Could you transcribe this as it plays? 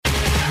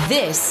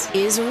This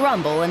is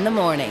Rumble in the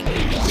Morning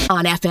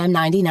on FM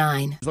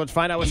 99. Let's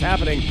find out what's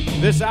happening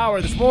this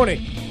hour, this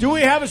morning. Do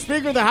we have a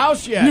Speaker of the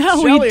House yet?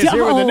 No, Shelley we is don't.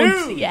 here with the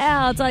news.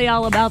 Yeah, I'll tell you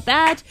all about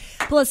that.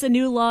 Plus a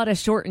new law to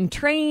shorten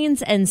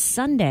trains. And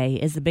Sunday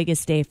is the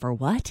biggest day for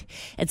what?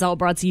 It's all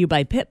brought to you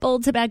by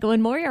Pitbull Tobacco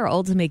and More, your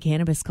ultimate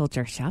cannabis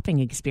culture shopping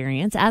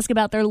experience. Ask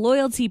about their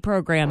loyalty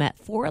program at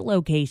 4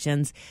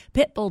 locations.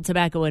 Pitbull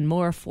Tobacco and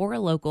More, 4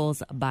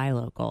 locals by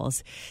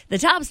locals. The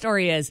top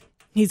story is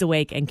he's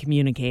awake and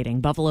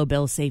communicating. Buffalo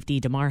Bills safety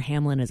Damar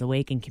Hamlin is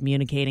awake and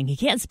communicating. He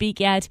can't speak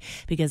yet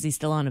because he's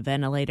still on a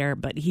ventilator,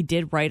 but he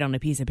did write on a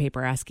piece of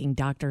paper asking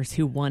doctors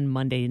who won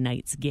Monday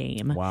night's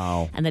game.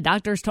 Wow. And the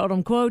doctors told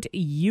him, quote,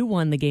 "You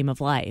won the game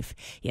of life."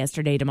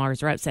 Yesterday,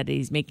 Damar's rep said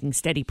he's making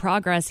steady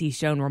progress. He's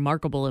shown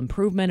remarkable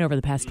improvement over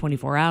the past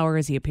 24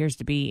 hours. He appears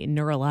to be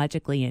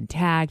neurologically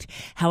intact.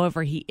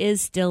 However, he is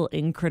still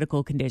in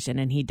critical condition,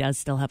 and he does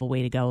still have a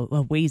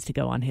ways to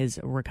go on his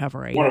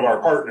recovery. One of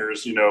our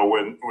partners,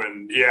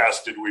 when he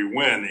asked, did we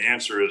win? The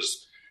answer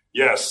is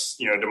yes.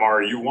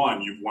 Damar, you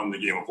won. You've won the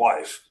game of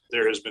life.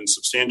 There has been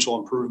substantial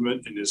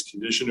improvement in his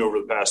condition over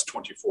the past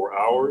 24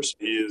 hours.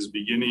 He is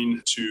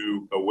beginning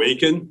to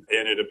awaken,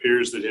 and it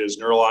appears that his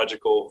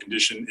neurological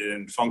condition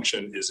and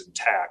function is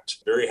intact.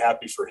 Very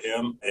happy for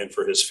him and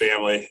for his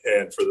family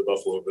and for the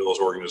Buffalo Bills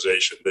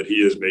organization that he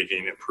is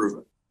making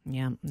improvement.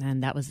 Yeah,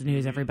 and that was the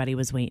news everybody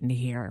was waiting to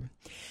hear.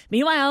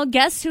 Meanwhile,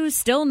 guess who's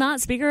still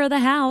not Speaker of the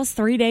House?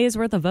 3 days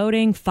worth of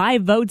voting,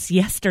 5 votes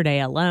yesterday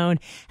alone.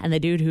 And the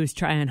dude who's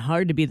trying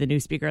hard to be the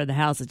new Speaker of the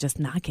House is just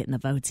not getting the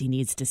votes he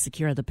needs to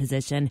secure the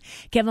position.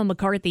 Kevin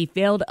McCarthy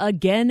failed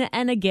again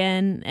and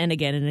again and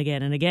again and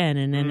again and again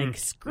in an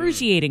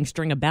excruciating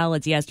string of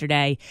ballots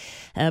yesterday.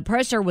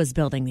 Pressure was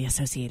building, the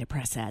Associated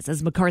Press says,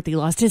 as McCarthy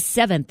lost his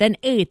 7th, then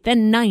 8th,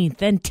 then 9th,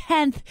 then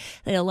 10th,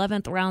 the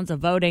 11th rounds of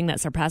voting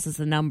that surpasses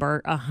the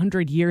number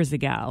 100 years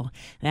ago.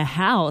 The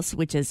House,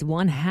 which is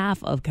one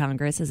half of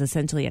Congress, is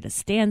essentially at a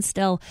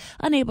standstill,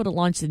 unable to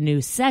launch the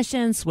new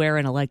session, swear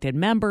in elected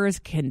members,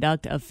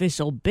 conduct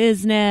official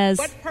business.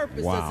 What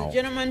purpose does the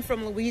gentleman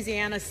from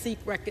Louisiana seek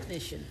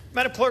recognition?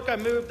 Madam Clerk, I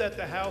move that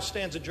the House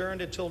stands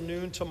adjourned until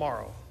noon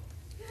tomorrow.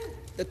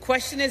 The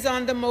question is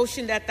on the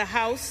motion that the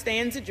House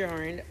stands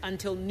adjourned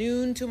until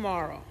noon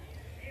tomorrow.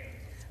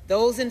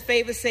 Those in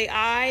favor say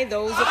aye.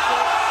 Those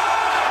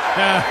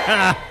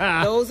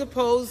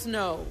opposed,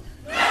 no.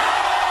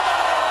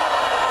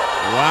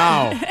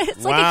 Wow.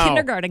 It's like a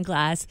kindergarten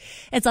class.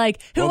 It's like,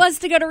 who wants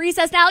to go to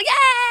recess now?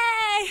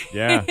 Yay!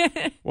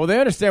 Yeah. Well, they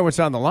understand what's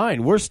on the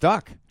line. We're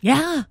stuck.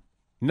 Yeah.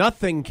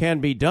 Nothing can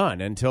be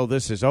done until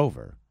this is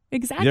over.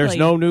 Exactly. There's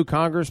no new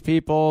Congress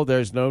people.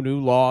 There's no new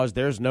laws.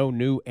 There's no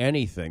new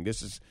anything.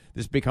 This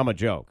become a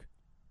joke.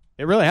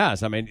 It really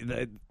has. I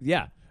mean,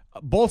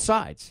 both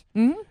sides.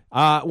 Mm-hmm.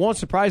 It won't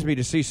surprise me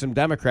to see some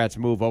Democrats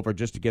move over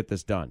just to get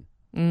this done.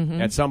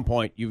 Mm-hmm. At some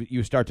point,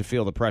 you start to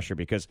feel the pressure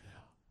because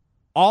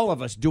all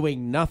of us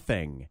doing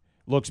nothing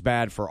looks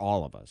bad for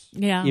all of us.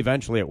 Yeah.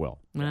 Eventually it will.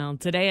 Well,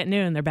 today at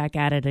noon, they're back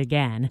at it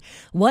again.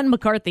 One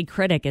McCarthy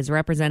critic is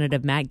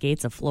Representative Matt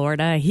Gaetz of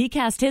Florida. He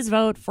cast his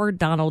vote for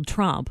Donald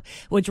Trump,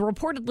 which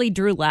reportedly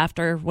drew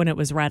laughter when it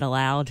was read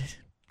aloud,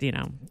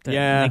 to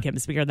make him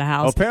Speaker of the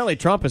House. Well, apparently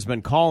Trump has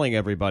been calling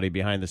everybody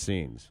behind the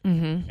scenes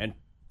and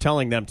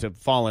telling them to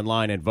fall in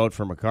line and vote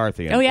for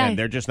McCarthy, and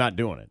they're just not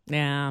doing it.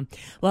 Yeah.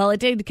 Well,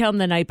 it did come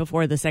the night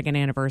before the second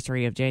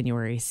anniversary of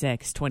January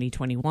 6,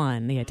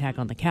 2021, the attack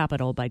on the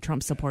Capitol by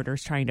Trump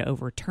supporters trying to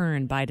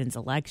overturn Biden's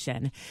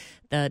election.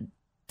 The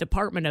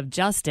Department of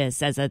Justice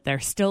says that they're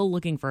still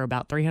looking for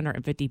about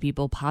 350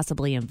 people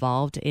possibly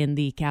involved in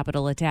the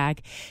Capitol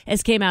attack.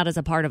 This came out as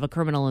a part of a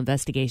criminal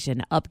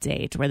investigation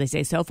update where they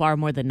say so far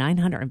more than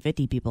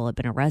 950 people have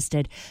been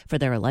arrested for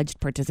their alleged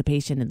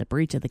participation in the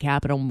breach of the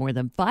Capitol. More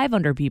than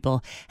 500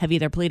 people have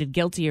either pleaded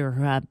guilty or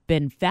have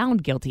been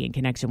found guilty in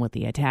connection with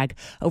the attack.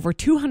 Over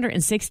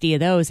 260 of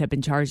those have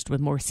been charged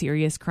with more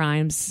serious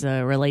crimes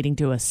relating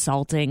to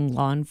assaulting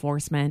law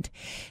enforcement.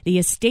 The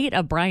estate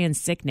of Brian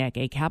Sicknick,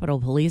 a Capitol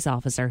police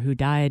officer who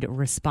died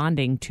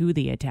responding to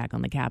the attack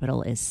on the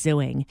Capitol, is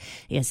suing.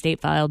 The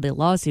estate filed the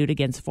lawsuit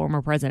against former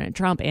President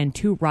Trump and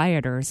 2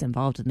 rioters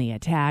involved in the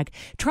attack.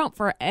 Trump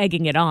for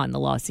egging it on, the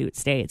lawsuit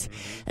states.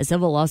 A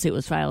civil lawsuit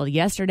was filed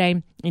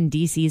yesterday in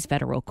D.C.'s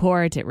federal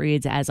court. It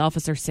reads, as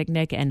Officer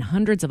Sicknick and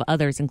hundreds of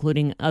others,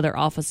 including other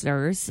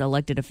officers,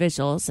 elected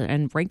officials,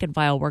 and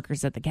rank-and-file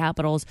workers at the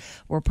Capitols,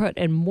 were put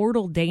in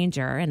mortal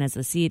danger, and as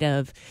the seat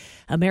of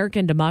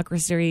American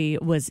democracy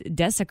was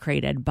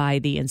desecrated by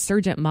the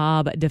insurgent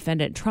mob,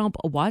 defendant Trump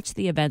watched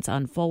the events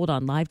unfold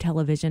on live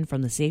television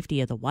from the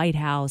safety of the White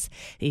House.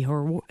 The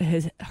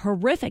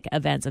horrific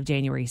events of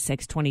January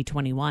 6,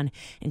 2021,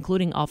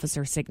 including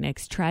Officer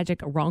Sicknick's tragic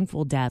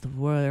wrongful death,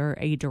 were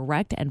a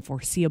direct and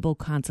foreseeable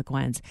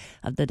consequence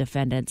of the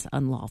defendant's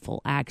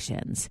unlawful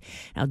actions.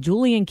 Now,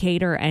 Julian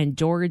Cater and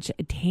George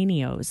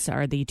Tanios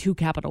are the 2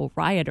 Capitol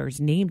rioters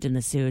named in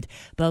the suit.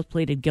 Both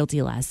pleaded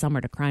guilty last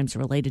summer to crimes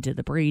related to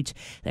the breach.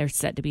 They're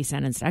set to be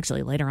sentenced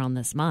actually later on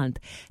this month.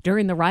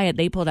 During the riot,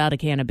 they pulled out a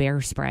can of beer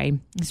bear spray.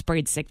 He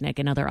sprayed Sicknick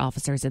and other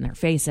officers in their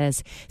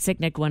faces.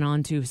 Sicknick went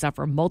on to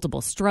suffer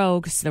multiple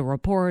strokes. The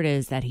report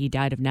is that he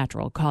died of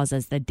natural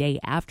causes the day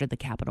after the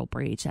Capitol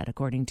breach, that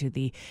according to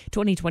the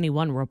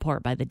 2021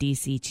 report by the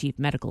D.C. Chief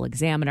Medical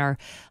Examiner.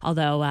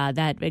 Although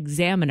that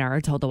examiner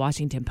told the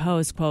Washington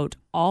Post, quote,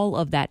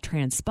 all that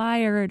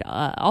transpired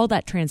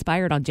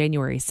on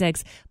January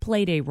 6th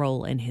played a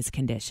role in his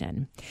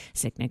condition.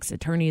 Sicknick's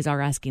attorneys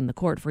are asking the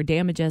court for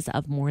damages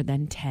of more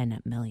than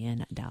 $10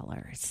 million.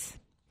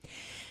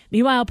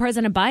 Meanwhile,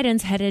 President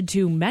Biden's headed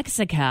to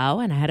Mexico,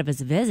 and ahead of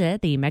his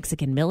visit, the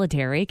Mexican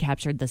military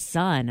captured the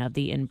son of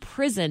the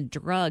imprisoned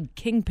drug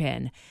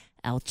kingpin,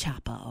 El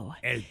Chapo.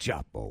 El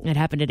Chapo. It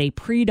happened at a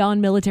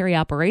pre-dawn military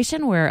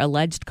operation where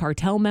alleged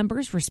cartel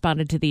members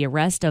responded to the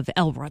arrest of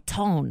El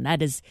Raton,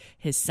 that is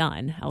his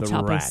son, El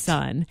Chapo's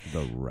son,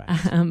 The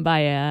rat.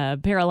 by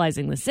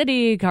paralyzing the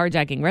city,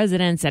 carjacking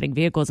residents, setting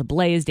vehicles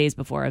ablaze days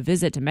before a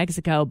visit to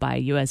Mexico by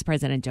U.S.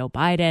 President Joe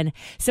Biden.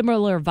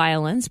 Similar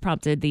violence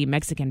prompted the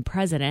Mexican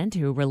president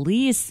to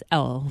release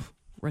El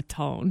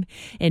Raton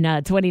in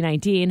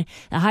 2019.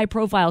 The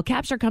high-profile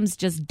capture comes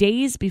just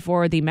days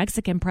before the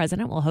Mexican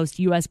president will host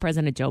U.S.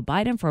 President Joe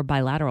Biden for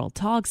bilateral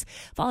talks,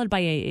 followed by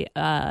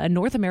a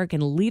North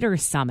American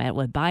leaders summit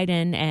with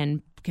Biden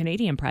and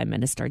Canadian Prime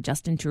Minister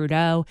Justin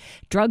Trudeau.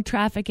 Drug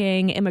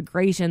trafficking,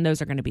 immigration,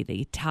 those are going to be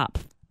the top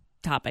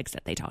topics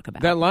that they talk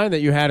about. That line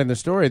that you had in the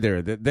story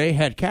there, that they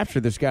had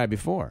captured this guy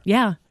before.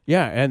 Yeah.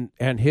 Yeah,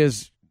 and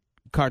his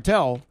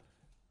cartel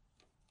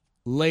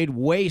laid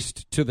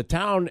waste to the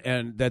town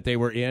and that they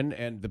were in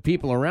and the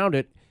people around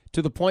it,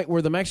 to the point where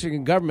the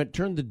Mexican government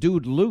turned the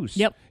dude loose.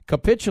 Yep.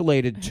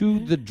 Capitulated to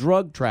the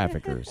drug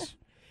traffickers.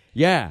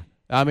 Yeah.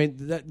 I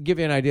mean, that give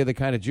you an idea of the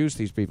kind of juice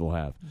these people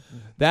have.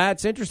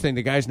 That's interesting.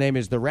 The guy's name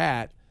is The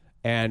Rat,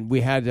 and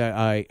we had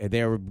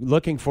they were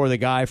looking for the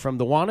guy from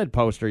the Wanted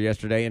poster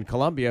yesterday in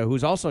Colombia,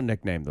 who's also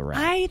nicknamed The Rat.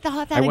 I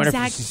thought that I wonder if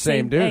exact it's the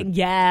same dude. thing.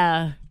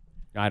 Yeah.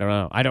 I don't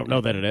know. I don't know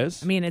that it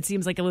is. I mean, it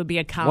seems like it would be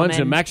a common... One's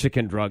a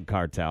Mexican drug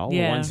cartel.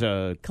 Yeah. One's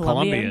a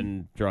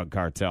Colombian drug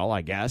cartel,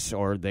 I guess,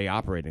 or they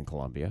operate in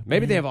Colombia.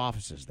 Maybe they have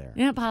offices there.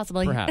 Yeah,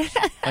 possibly. Perhaps.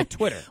 Like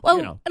Twitter. Well,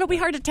 you know. it'll be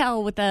hard to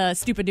tell with the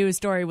stupid news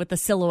story with the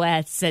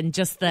silhouettes and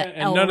just the And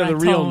El none of the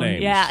real Raton.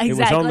 names. Yeah, exactly. It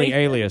was only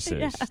aliases.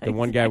 Yeah, The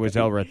one guy was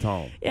El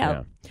Raton.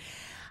 Yeah.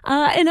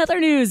 In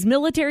other news,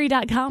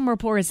 military.com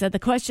reports that the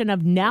question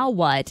of now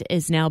what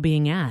is now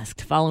being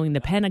asked following the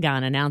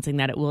Pentagon announcing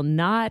that it will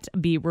not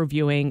be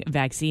reviewing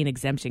vaccine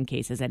exemption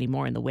cases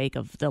anymore in the wake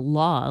of the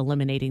law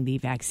eliminating the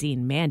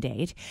vaccine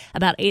mandate.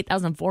 About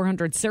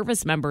 8,400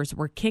 service members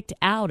were kicked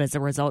out as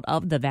a result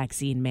of the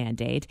vaccine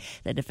mandate.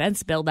 The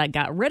defense bill that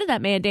got rid of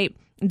that mandate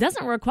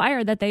doesn't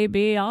require that they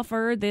be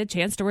offered the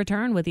chance to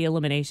return with the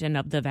elimination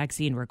of the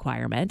vaccine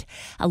requirement.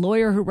 A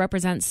lawyer who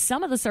represents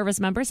some of the service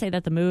members say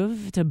that the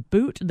move to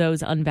boot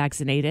those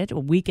unvaccinated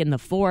will weaken the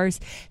force.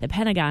 The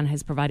Pentagon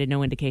has provided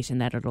no indication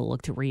that it'll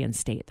look to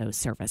reinstate those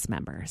service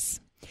members.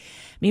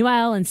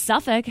 Meanwhile, in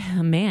Suffolk,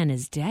 a man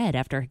is dead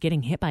after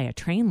getting hit by a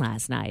train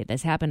last night.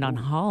 This happened on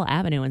Hall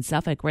Avenue in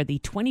Suffolk, where the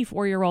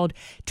 24-year-old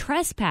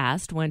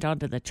trespassed, went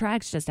onto the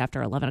tracks just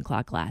after 11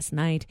 o'clock last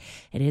night.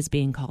 It is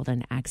being called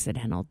an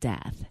accidental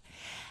death.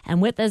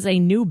 And with this, a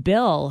new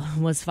bill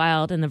was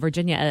filed in the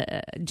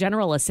Virginia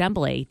General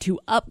Assembly to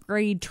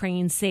upgrade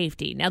train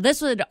safety. Now, this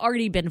had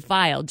already been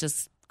filed,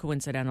 just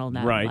coincidental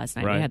that last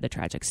night we had the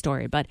tragic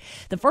story. But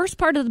the first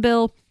part of the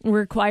bill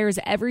requires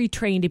every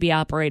train to be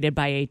operated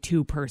by a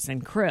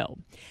two-person crew.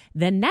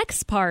 The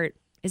next part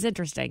is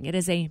interesting. It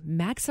is a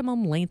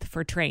maximum length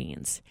for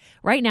trains.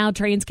 Right now,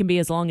 trains can be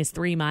as long as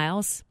 3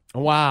 miles.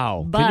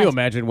 Wow. But, can you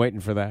imagine waiting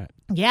for that?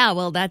 Yeah,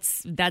 well,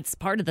 that's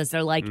part of this.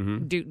 They're like,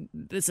 dude,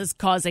 this is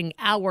causing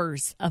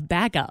hours of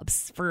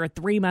backups for a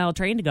 3-mile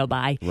train to go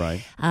by.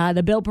 Right.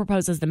 The bill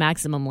proposes the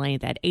maximum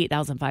length at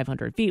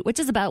 8,500 feet, which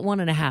is about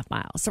 1.5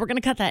 miles. So we're going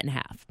to cut that in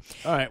half.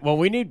 All right. Well,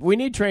 we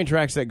need train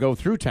tracks that go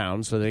through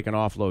towns so they can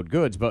offload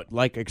goods. But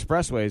like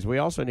expressways, we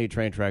also need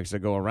train tracks that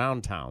go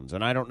around towns.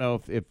 And I don't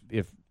know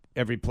if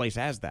every place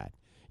has that.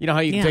 You know how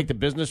you can take the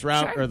business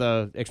route or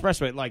the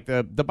expressway, like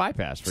the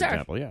bypass, for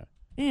example. Yeah.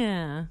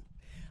 Yeah.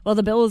 Well,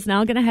 the bill is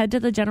now going to head to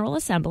the General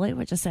Assembly,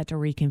 which is set to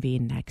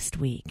reconvene next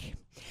week.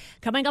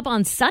 Coming up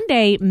on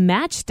Sunday,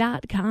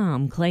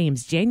 Match.com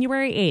claims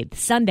January 8th,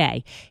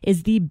 Sunday,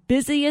 is the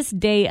busiest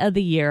day of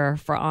the year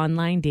for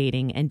online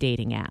dating and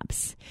dating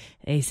apps.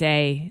 They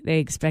say they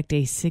expect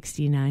a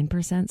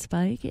 69%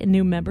 spike in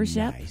new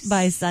membership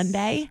by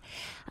Sunday.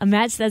 A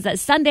Match says that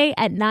Sunday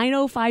at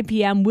 9:05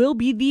 p.m. will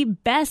be the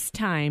best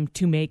time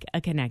to make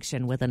a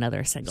connection with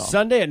another single.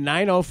 Sunday at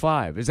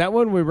 9:05. Is that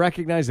when we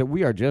recognize that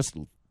we are just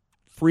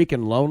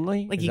freaking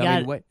lonely? Like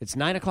it's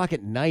 9 o'clock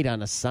at night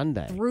on a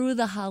Sunday. Through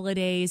the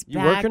holidays, You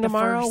back working the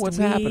tomorrow? first What's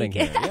week. happening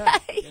here? Yeah.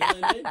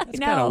 That's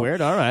kind of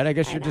weird. All right. I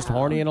guess you're just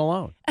horny and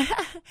alone.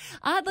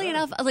 Oddly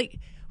enough, like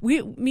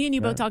me and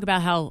you both talk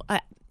about how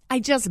I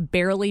just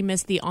barely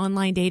missed the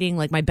online dating.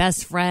 Like my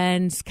best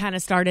friends kind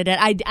of started it.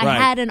 I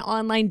had an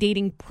online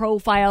dating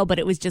profile, but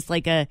it was just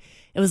like a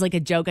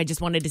joke. I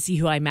just wanted to see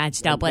who I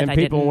matched up with. And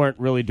people weren't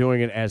really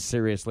doing it as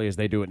seriously as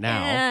they do it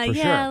now. For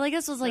sure. Like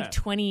this was like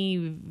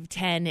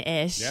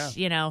 2010-ish. Yeah.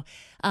 You know.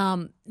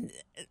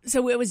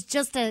 So it was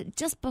just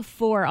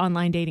before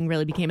online dating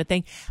really became a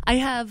thing. I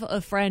have a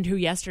friend who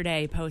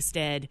yesterday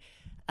posted,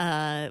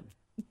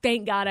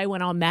 thank God I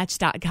went on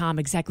Match.com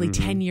exactly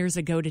 10 years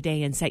ago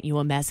today and sent you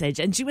a message.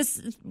 And she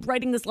was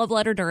writing this love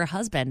letter to her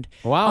husband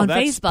on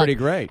that's Facebook. Pretty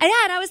great. And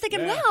I was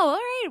thinking, wow, all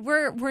right,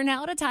 we're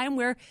now at a time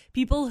where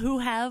people who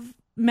have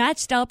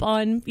matched up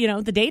on,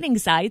 the dating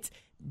sites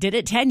did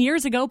it 10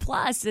 years ago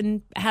plus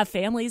and have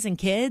families and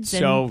kids.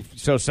 And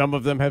So some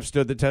of them have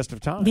stood the test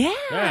of time.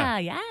 Yeah.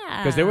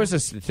 Because there was a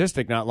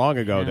statistic not long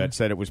ago that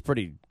said it was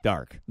pretty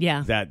dark.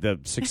 Yeah. That the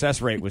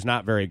success rate was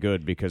not very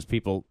good because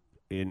people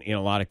in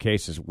a lot of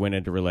cases went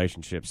into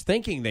relationships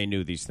thinking they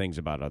knew these things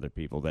about other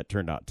people that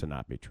turned out to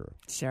not be true.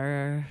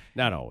 Sure.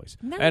 Not always.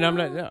 No. And I'm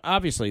not,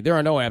 obviously there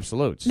are no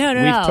absolutes.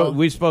 No.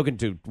 We've spoken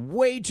to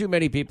way too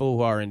many people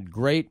who are in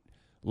great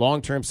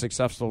long-term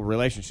successful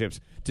relationships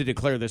to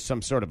declare this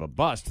some sort of a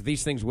bust.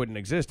 These things wouldn't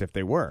exist if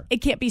they were. It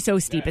can't be so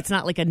steep. It's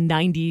not like a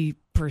 90%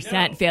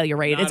 failure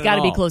rate. Not It's got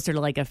to at be all. closer to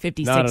like a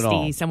 50, Not at 60,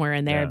 all. somewhere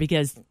in there, Yeah.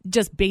 because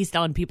just based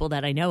on people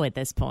that I know at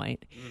this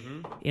point,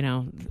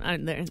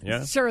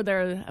 sure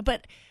they're,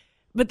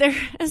 but there,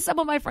 some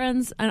of my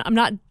friends, and I'm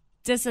not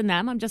dissing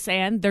them, I'm just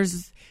saying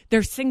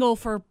they're single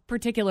for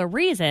particular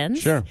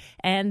reasons. Sure.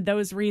 And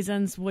those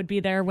reasons would be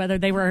there whether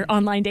they were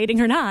online dating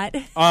or not.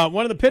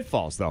 One of the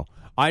pitfalls, though,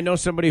 I know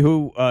somebody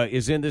who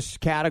is in this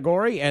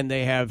category, and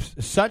they have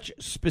such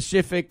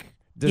specific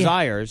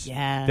desires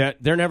that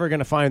they're never going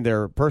to find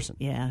their person.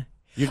 Yeah.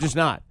 You're just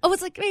not. Oh,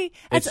 it's like me.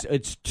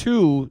 It's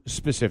too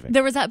specific.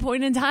 There was that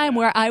point in time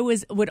where I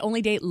would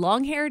only date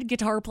long-haired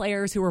guitar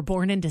players who were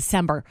born in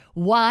December.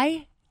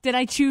 Why did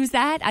I choose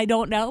that? I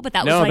don't know, but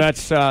that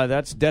was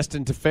that's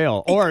destined to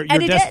fail, or you're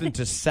destined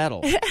to settle.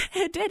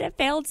 It did. It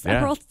failed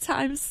several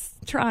times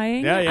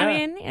trying. Yeah. I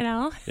mean,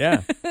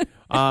 Yeah.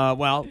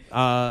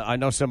 I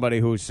know somebody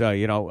who's,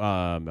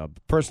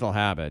 personal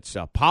habits,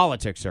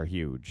 politics are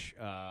huge.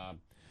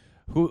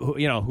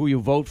 Who you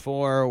vote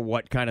for,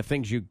 what kind of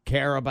things you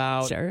care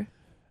about. Sure.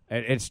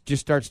 It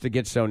just starts to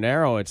get so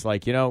narrow. It's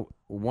like,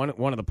 one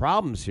of the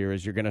problems here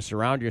is you're going to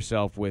surround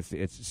yourself with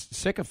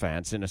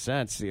sycophants, in a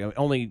sense,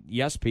 only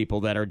yes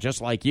people that are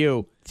just like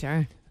you.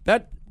 Sure.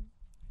 That,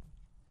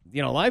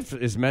 life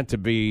is meant to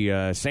be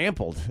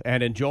sampled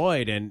and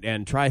enjoyed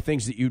and try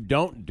things that you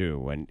don't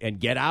do and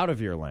get out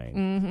of your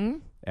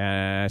lane.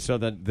 Mm-hmm. So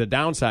the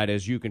downside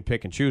is you can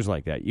pick and choose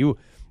like that.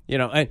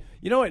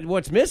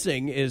 What's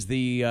missing is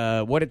the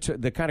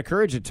kind of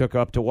courage it took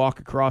up to walk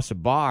across a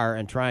bar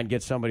and try and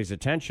get somebody's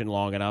attention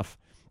long enough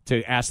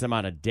to ask them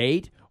on a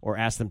date or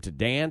ask them to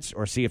dance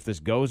or see if this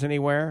goes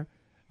anywhere.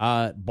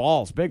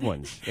 Balls, big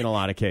ones in a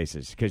lot of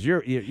cases, because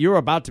you're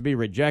about to be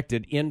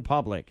rejected in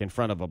public in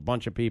front of a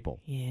bunch of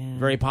people. Yeah.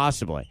 Very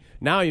possibly.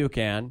 Now you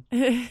can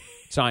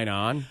sign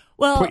on,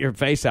 Well, put your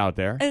face out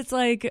there. It's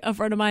like a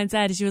friend of mine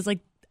said. She was like,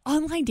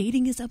 online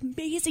dating is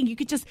amazing. You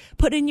could just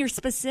put in your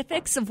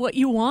specifics of what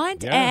you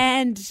want,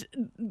 and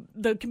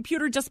the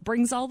computer just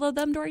brings all of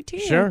them right to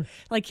you. Sure.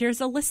 Like,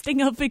 here's a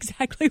listing of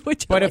exactly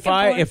what you're But looking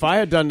for. if I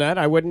had done that,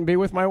 I wouldn't be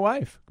with my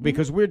wife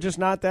because we're just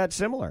not that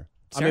similar.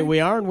 Sure. I mean, we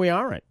are and we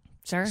aren't.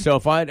 Sure. So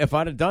if I'd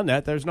have done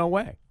that, there's no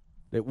way.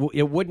 It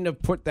wouldn't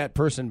have put that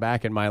person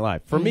back in my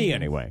life. For me,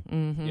 anyway.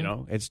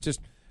 Mm-hmm. It's just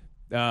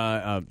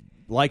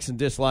likes and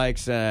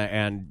dislikes,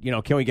 and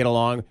can we get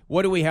along?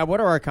 What do we have? What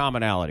are our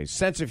commonalities?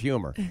 Sense of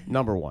humor,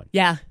 number one.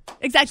 Yeah,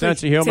 exactly.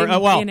 Sense of humor. Same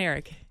with me and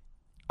Eric.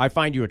 I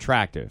find you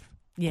attractive.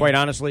 Yeah. Quite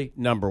honestly,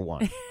 number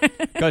one.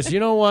 Because you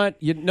know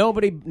what?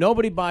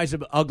 Nobody buys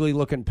an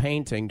ugly-looking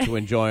painting to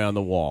enjoy on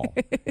the wall.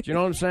 Do you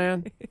know what I'm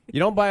saying? You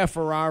don't buy a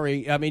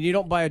Ferrari. I mean, you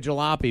don't buy a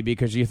jalopy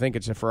because you think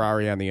it's a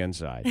Ferrari on the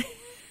inside.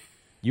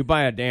 You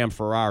buy a damn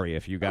Ferrari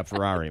if you got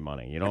Ferrari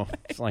money.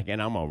 It's like,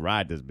 and I'm going to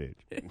ride this bitch.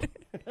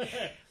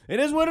 It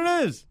is what it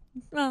is.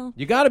 Well,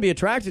 You got to be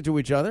attracted to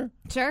each other.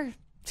 sure.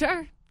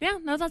 Yeah,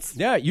 no, that's...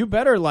 Yeah, you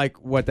better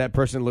like what that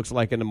person looks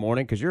like in the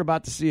morning because you're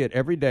about to see it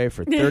every day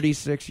for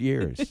 36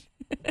 years.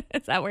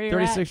 Is that where you're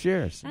 36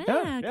 years. at?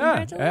 Yeah,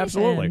 Congratulations.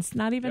 absolutely.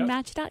 Not even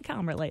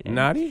Match.com related.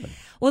 Not even.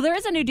 Well, there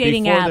is a new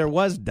dating Before app there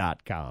was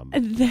 .com.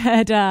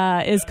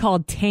 that is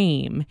called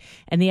Tame.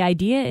 And the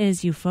idea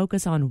is you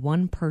focus on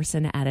one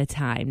person at a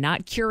time,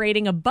 not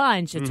curating a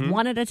bunch. It's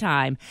one at a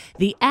time.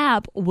 The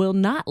app will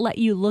not let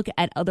you look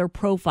at other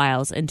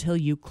profiles until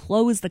you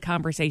close the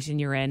conversation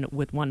you're in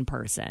with one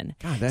person.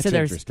 God, that's so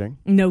there's interesting.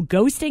 no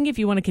ghosting if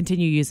you want to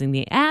continue using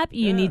the app.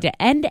 You need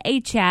to end a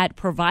chat,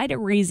 provide a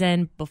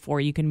reason before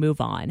you can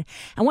move on.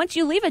 And once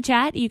you leave a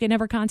chat, you can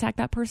never contact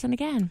that person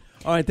again.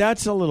 All right,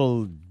 that's a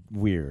little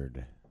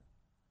weird.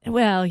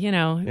 Well,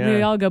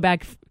 we all go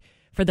back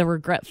for the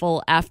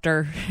regretful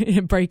after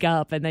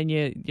breakup, and then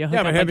you hook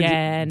up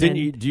again.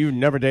 Do you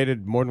never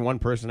dated more than one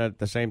person at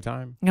the same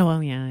time? Oh,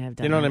 well, yeah, I have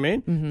done. You know that. what I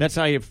mean? Mm-hmm. That's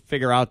how you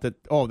figure out that,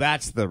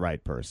 that's the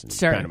right person.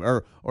 Sure. Kind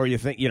of. Or you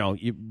think,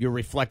 you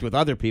reflect with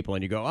other people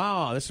and you go,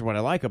 oh, this is what I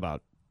like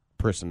about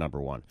person number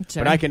one.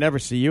 Sure. But I can never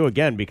see you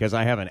again because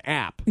I have an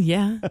app.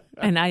 Yeah,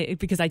 and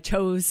because I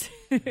chose.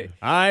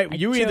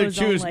 You either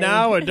choose only.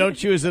 now or don't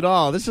choose at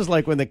all. This is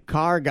like when the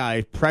car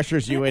guy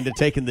pressures you into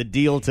taking the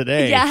deal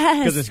today. Yes.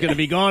 Because it's going to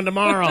be gone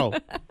tomorrow.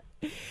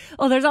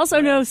 Well, there's also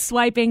no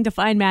swiping to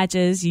find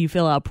matches. You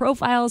fill out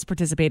profiles,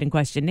 participate in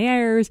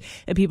questionnaires.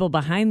 The people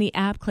behind the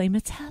app claim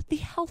it's the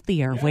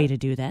healthier way to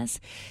do this.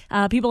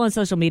 People on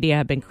social media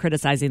have been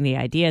criticizing the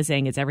idea,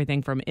 saying it's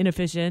everything from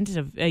inefficient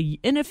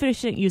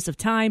use of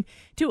time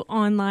to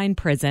online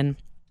prison.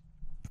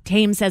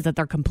 Tame says that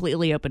they're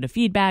completely open to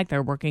feedback.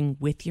 They're working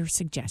with your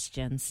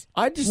suggestions.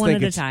 I just one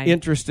think at it's a time.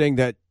 interesting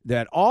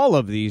that all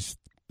of these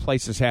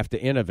places have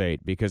to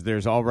innovate because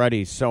there's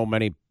already so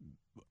many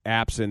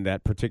apps in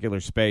that particular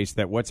space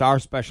that what's our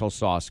special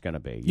sauce going to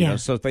be? You know,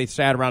 so if they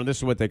sat around, this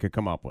is what they could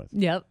come up with.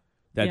 Yep.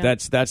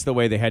 That's the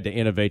way they had to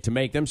innovate to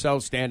make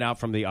themselves stand out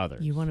from the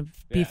others. You want to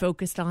be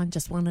focused on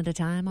just one at a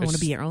time? I want to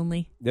be your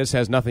only. This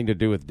has nothing to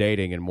do with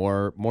dating and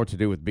more to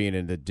do with being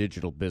in the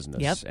digital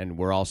business. Yep. And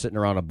we're all sitting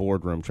around a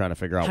boardroom trying to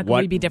figure out How can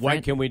we be different?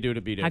 What can we do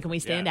to be different? How can we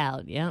stand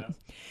out? Yep.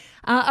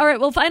 All right,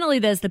 well, finally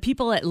the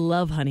people at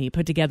Love Honey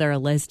put together a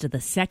list of the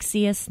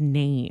sexiest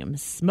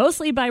names,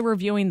 mostly by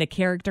reviewing the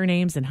character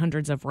names in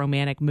hundreds of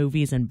romantic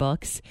movies and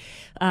books.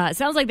 It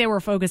sounds like they were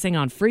focusing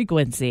on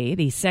frequency.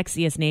 The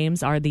sexiest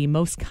names are the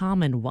most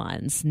common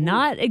ones,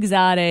 not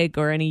exotic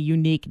or any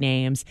unique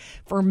names.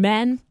 For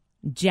men,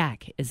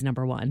 Jack is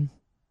number one.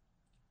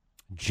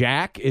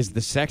 Jack is the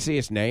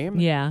sexiest name?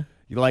 Yeah.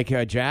 You like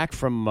Jack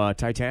from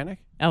Titanic?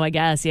 Oh, I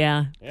guess,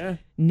 yeah. Yeah.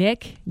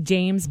 Nick,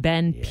 James,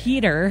 Ben,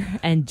 Peter,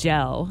 and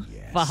Joe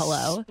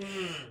follow.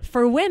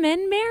 For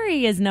women,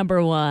 Mary is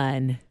number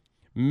one.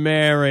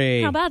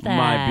 Mary. How about that?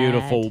 My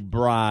beautiful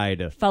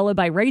bride. Followed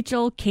by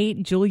Rachel,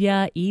 Kate,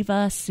 Julia,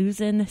 Eva,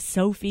 Susan,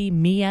 Sophie,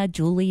 Mia,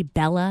 Julie,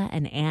 Bella,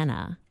 and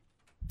Anna.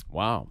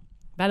 Wow.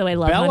 By the way,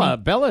 Love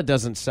Honey. Bella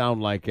doesn't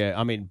sound like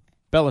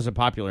Bella's a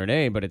popular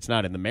name, but it's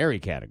not in the Mary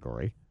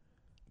category.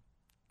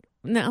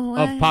 No.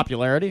 Of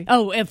popularity?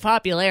 Oh, of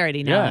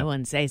popularity. No, Yeah. I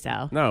wouldn't say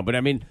so. No, but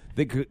I mean,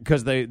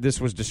 because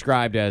this was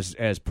described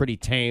as pretty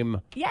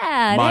tame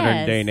Yeah, it modern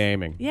is. day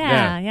naming.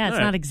 Yeah, it's All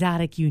right. not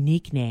exotic,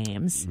 unique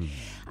names.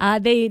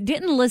 They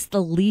didn't list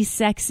the least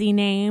sexy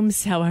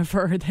names.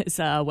 However, this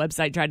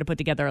website tried to put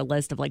together a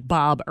list of like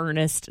Bob,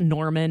 Ernest,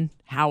 Norman,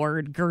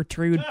 Howard,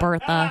 Gertrude,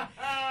 Bertha,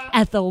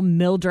 Ethel,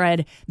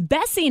 Mildred.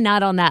 Bessie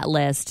not on that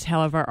list.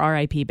 However,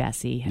 R.I.P.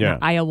 Bessie, an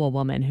Iowa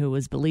woman who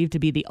was believed to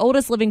be the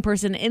oldest living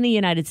person in the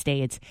United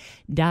States,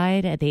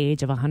 died at the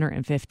age of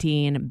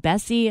 115.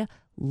 Bessie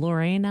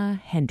Lorena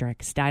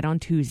Hendricks died on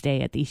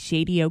Tuesday at the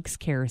Shady Oaks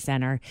Care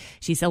Center.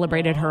 She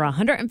celebrated her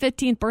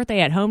 115th birthday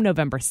at home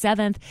November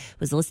 7th,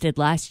 was listed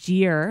last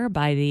year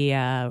by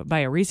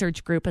a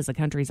research group as the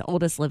country's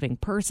oldest living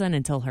person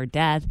until her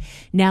death.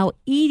 Now,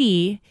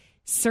 Edie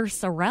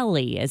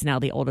Cicerelli is now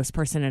the oldest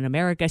person in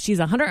America. She's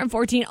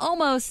 114,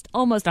 almost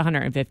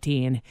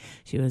 115.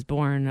 She was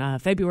born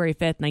February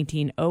 5th,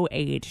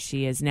 1908.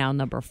 She is now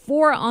number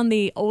 4 on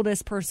the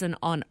oldest person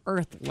on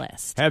Earth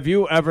list. Have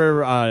you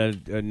ever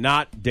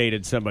not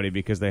dated somebody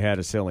because they had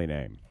a silly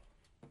name?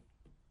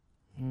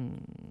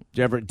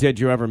 Did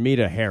you ever meet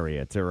a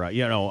Harriet or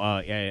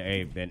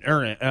an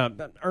Ernest?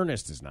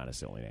 Ernest is not a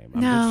silly name.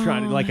 I'm just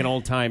trying to, like an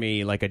old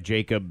timey, like a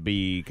Jacob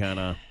B kind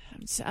of.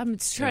 I'm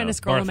trying to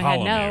scroll in my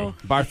head. No,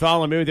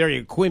 Bartholomew. There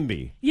you go.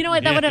 Quimby. You know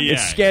what? That would have.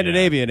 It's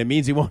Scandinavian. It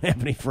means he won't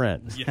have any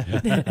friends.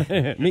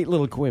 Meet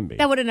little Quimby.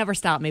 That would have never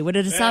stopped me. Would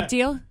it have stopped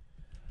you?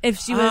 If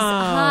she was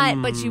hot,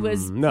 but she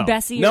was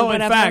Bessie or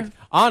whatever? In fact,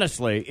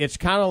 honestly, it's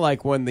kind of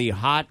like when the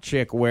hot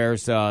chick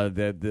wears the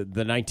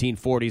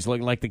 1940s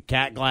looking like the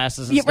cat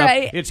glasses and stuff.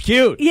 Right. It's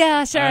cute.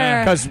 Yeah, sure.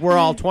 Because we're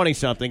all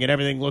 20-something and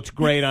everything looks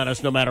great on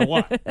us no matter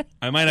what.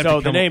 I might have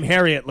so the name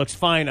Harriet looks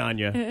fine on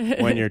you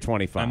when you're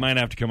 25. I might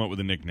have to come up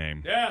with a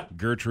nickname. Yeah.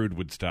 Gertrude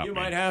would stop You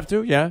me. might have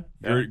to, yeah.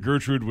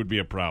 Gertrude would be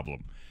a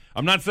problem.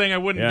 I'm not saying I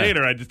wouldn't date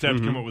her. I just have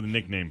to come up with a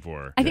nickname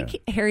for her. I think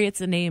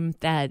Harriet's a name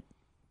that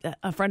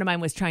a friend of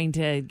mine was trying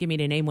to get me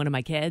to name one of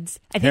my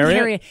kids. I think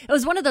Harriet? It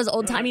was one of those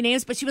old-timey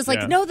names, but she was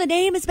like, no, the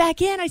name is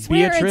back in. I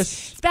swear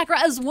Beatrice? it's back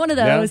around. It was one of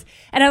those.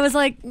 Yeah. And I was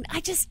like, I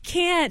just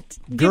can't.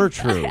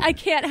 Gertrude. I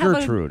can't have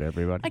Gertrude,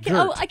 everybody. I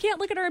can't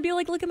look at her and be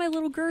like, look at my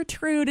little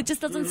Gertrude. It just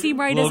doesn't seem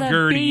right as a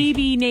Gertie.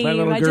 baby name. My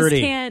little I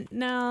Gertie. just can't.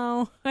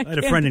 No. I had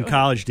a friend in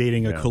college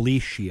dating a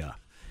Colicia.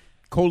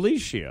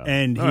 Colicia.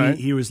 And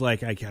he was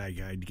like, I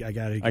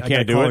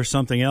can't do call it. her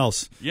something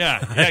else. Yeah,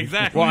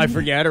 exactly. Well, I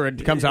forget or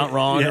it comes out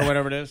wrong or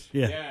whatever it is.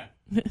 Yeah.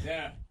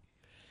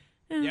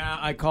 Yeah,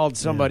 I called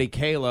somebody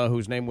Kayla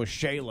whose name was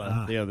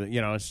Shayla.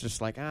 It's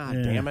just like,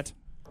 damn it.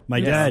 My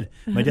dad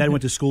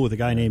went to school with a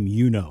guy named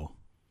Uno.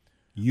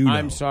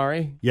 I'm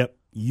sorry? Yep,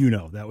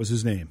 Uno. That was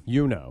his name.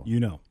 Uno.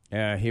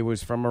 He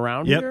was from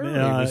around Yep, here?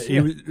 he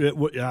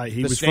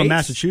was States? from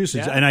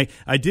Massachusetts, Yeah. and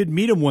I did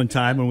meet him one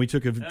time when we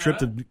took a trip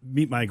to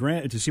meet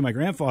to see my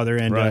grandfather,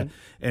 and Right.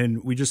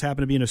 And we just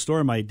happened to be in a store.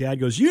 And my dad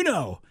goes, "You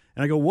know,"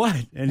 and I go, "What?"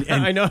 And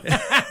I know.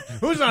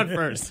 Who's on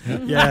first?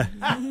 yeah.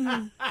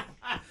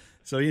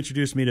 So he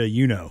introduced me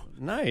to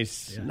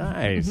Nice.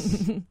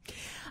 Nice.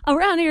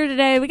 Around here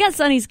today, we got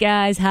sunny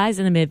skies, highs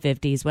in the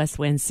mid-50s, west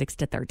winds 6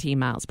 to 13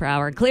 miles per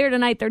hour. Clear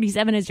tonight,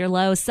 37 is your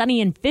low,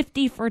 sunny and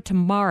 50 for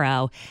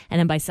tomorrow. And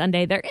then by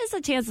Sunday, there is a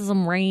chance of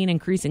some rain,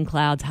 increasing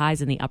clouds,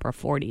 highs in the upper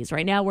 40s.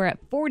 Right now, we're at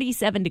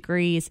 47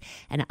 degrees,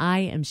 and I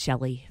am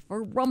Shelley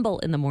for Rumble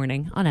in the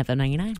Morning on FM 99.